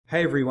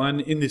Hey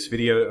everyone, in this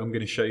video I'm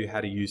going to show you how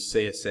to use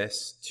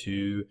CSS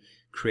to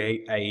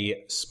create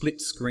a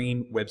split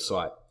screen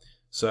website.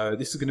 So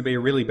this is going to be a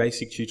really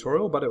basic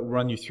tutorial, but it will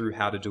run you through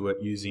how to do it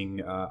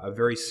using a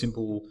very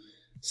simple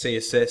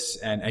CSS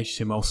and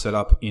HTML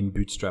setup in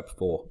Bootstrap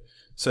 4.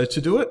 So to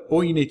do it,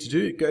 all you need to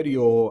do, go to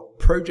your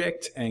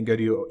project and go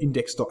to your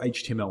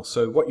index.html.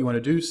 So what you want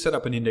to do, set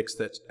up an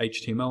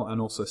index.html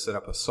and also set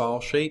up a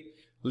style sheet,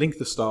 link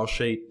the style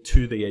sheet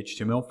to the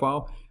HTML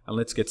file, and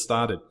let's get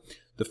started.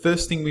 The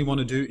first thing we want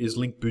to do is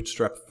link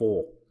Bootstrap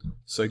 4.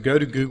 So go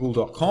to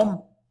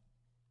google.com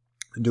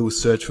and do a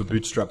search for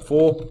Bootstrap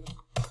 4.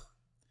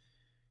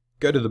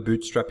 Go to the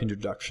Bootstrap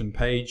introduction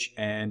page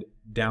and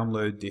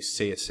download this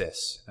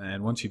CSS.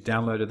 And once you've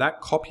downloaded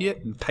that, copy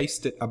it and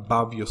paste it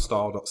above your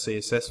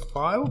style.css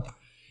file.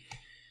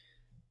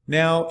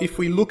 Now, if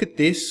we look at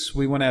this,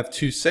 we want to have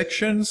two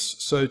sections.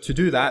 So to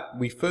do that,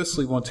 we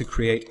firstly want to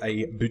create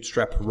a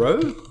Bootstrap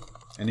row.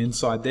 And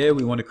inside there,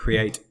 we want to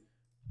create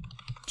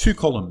two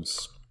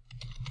columns.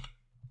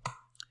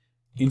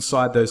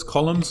 Inside those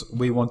columns,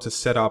 we want to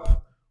set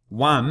up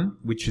one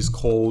which is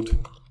called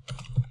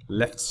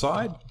left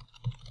side,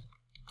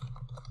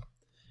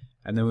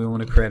 and then we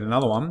want to create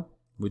another one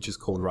which is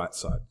called right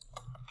side.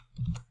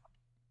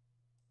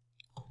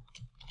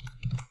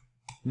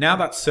 Now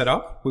that's set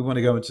up, we want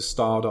to go into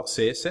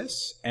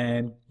style.css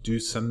and do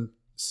some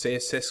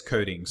CSS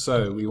coding.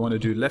 So we want to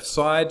do left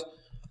side,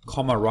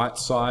 comma right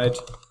side,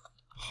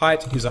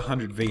 height is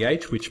 100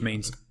 VH, which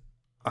means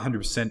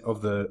 100%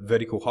 of the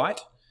vertical height,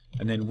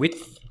 and then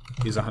width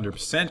is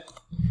 100%.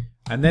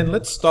 And then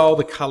let's style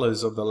the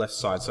colors of the left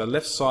side. So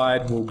left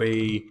side will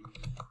be,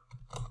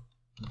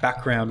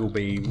 background will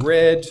be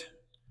red,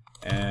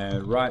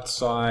 and right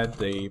side,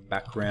 the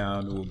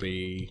background will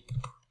be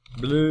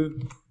blue.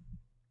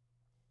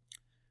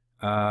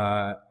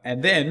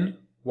 And then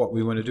what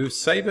we want to do is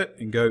save it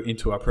and go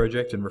into our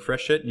project and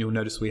refresh it. And you'll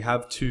notice we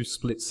have two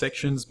split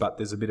sections, but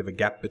there's a bit of a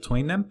gap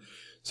between them.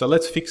 So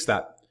let's fix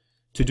that.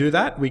 To do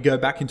that, we go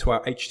back into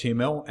our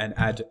HTML and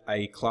add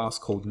a class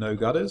called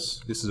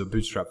noGutters. This is a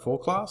Bootstrap 4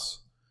 class,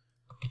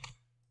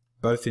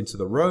 both into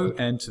the row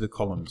and to the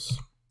columns.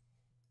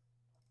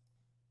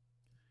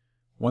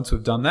 Once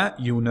we've done that,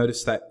 you'll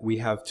notice that we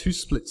have two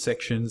split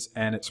sections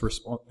and it's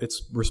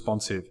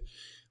responsive.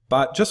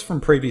 But just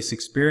from previous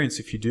experience,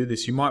 if you do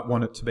this, you might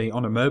want it to be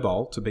on a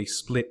mobile to be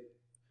split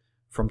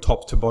from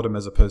top to bottom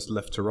as opposed to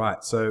left to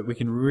right. So we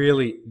can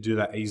really do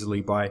that easily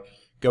by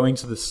going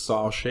to the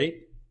style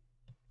sheet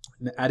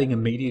and adding a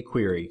media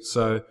query.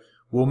 So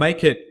we'll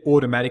make it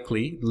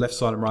automatically, left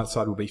side and right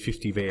side will be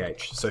 50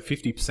 VH, so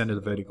 50% of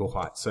the vertical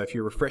height. So if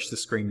you refresh the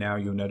screen now,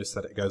 you'll notice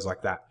that it goes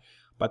like that.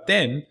 But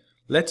then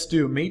let's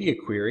do a media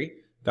query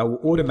that will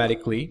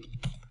automatically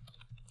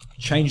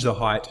change the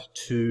height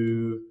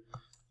to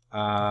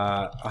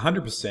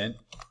 100%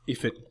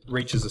 if it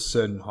reaches a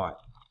certain height,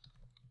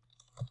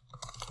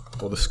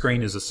 or the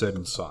screen is a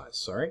certain size,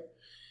 sorry.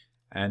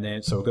 And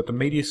then, so we've got the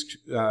media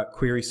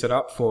query set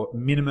up for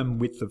minimum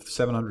width of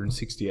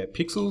 768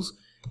 pixels.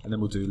 And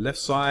then we'll do left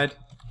side,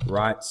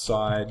 right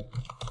side,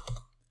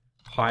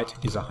 height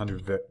is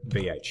 100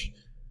 VH.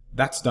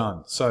 That's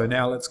done. So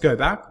now let's go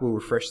back. We'll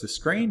refresh the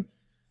screen.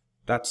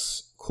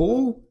 That's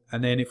cool.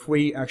 And then if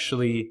we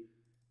actually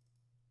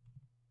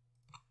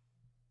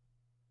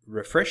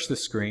refresh the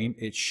screen,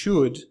 it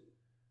should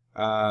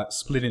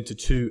split into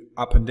two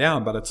up and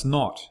down, but it's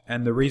not.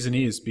 And the reason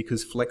is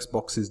because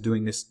FlexBox is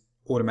doing this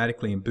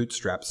automatically in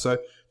Bootstrap. So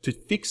to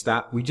fix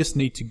that, we just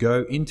need to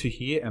go into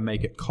here and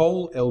make it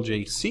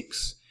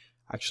col.lg6.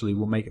 Actually,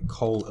 we'll make it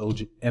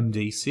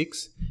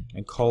col.md6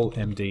 and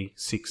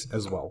col.md6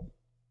 as well.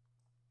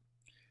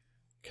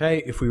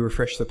 Okay, if we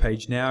refresh the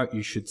page now,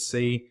 you should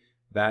see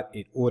that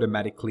it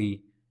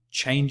automatically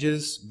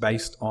changes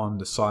based on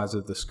the size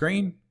of the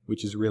screen,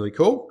 which is really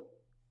cool.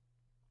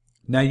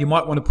 Now you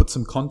might want to put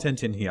some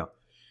content in here.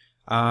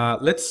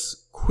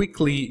 Let's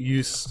quickly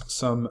use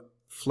some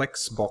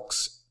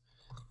FlexBox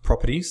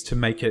properties to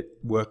make it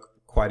work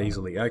quite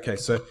easily. Okay,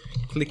 so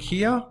click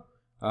here,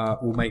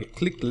 we'll make it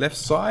click left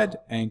side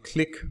and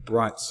click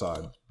right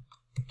side.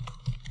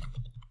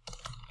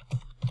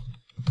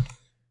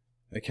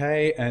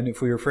 Okay, and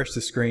if we refresh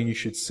the screen, you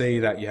should see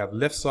that you have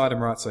left side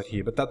and right side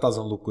here, but that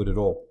doesn't look good at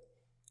all.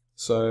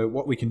 So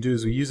what we can do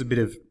is we use a bit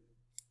of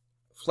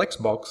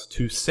FlexBox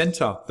to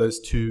center those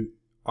two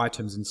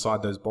items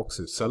inside those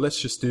boxes. So let's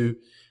just do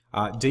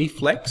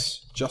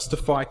deflex,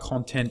 justify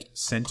content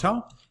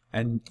center,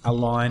 and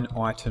align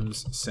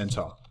items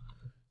center.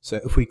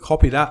 So if we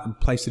copy that and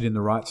place it in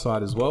the right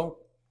side as well,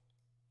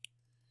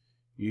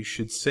 you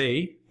should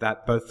see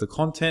that both the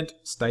content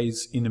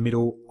stays in the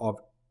middle of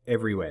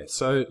everywhere.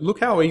 So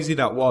look how easy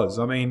that was.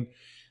 I mean,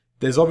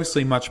 there's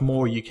obviously much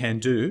more you can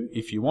do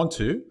if you want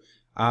to,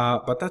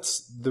 but that's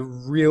the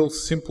real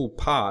simple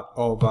part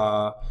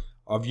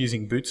of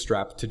using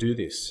Bootstrap to do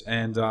this.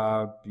 And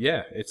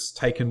yeah, it's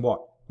taken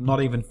what? Not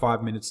even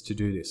 5 minutes to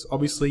do this.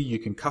 Obviously, you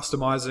can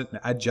customize it and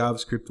add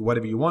JavaScript,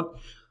 whatever you want,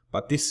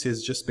 but this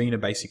has just been a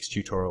basics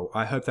tutorial.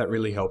 I hope that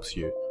really helps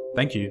you.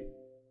 Thank you.